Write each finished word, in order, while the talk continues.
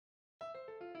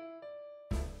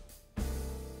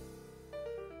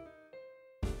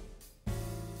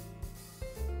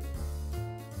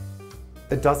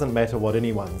It doesn't matter what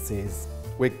anyone says.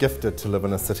 We're gifted to live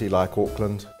in a city like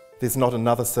Auckland. There's not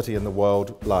another city in the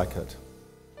world like it.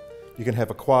 You can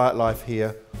have a quiet life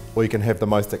here, or you can have the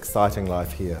most exciting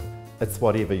life here. It's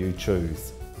whatever you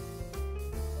choose.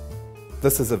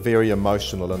 This is a very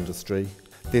emotional industry.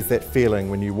 There's that feeling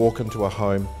when you walk into a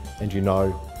home and you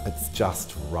know it's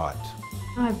just right.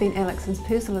 I've been Alex's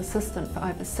personal assistant for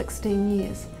over 16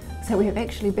 years, so we have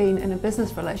actually been in a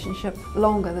business relationship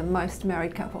longer than most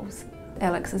married couples.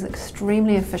 Alex is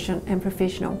extremely efficient and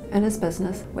professional in his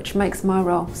business, which makes my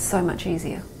role so much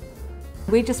easier.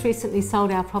 We just recently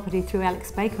sold our property through Alex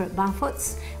Baker at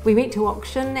Barfoot's. We went to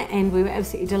auction and we were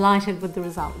absolutely delighted with the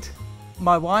result.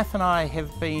 My wife and I have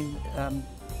been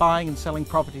buying and selling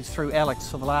properties through Alex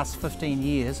for the last 15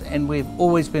 years, and we've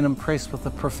always been impressed with the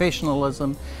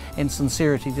professionalism and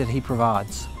sincerity that he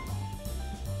provides.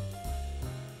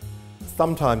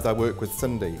 Sometimes I work with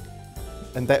Cindy,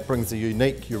 and that brings a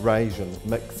unique Eurasian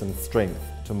mix and strength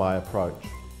to my approach.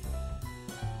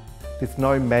 There's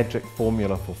no magic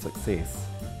formula for success.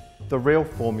 The real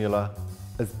formula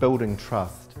is building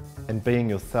trust and being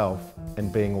yourself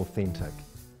and being authentic.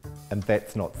 And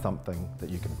that's not something that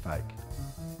you can fake.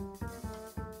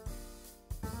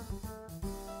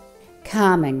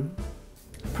 Calming.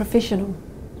 Professional.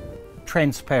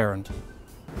 Transparent.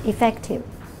 Effective.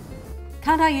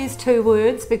 Can't I use 2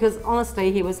 words, because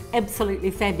honestly he was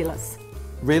absolutely fabulous.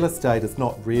 Real estate is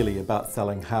not really about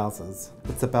selling houses.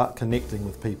 It's about connecting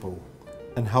with people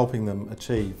and helping them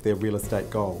achieve their real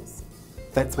estate goals.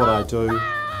 That's what I do,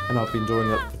 and I've been doing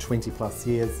it for 20+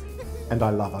 years, and I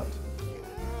love it.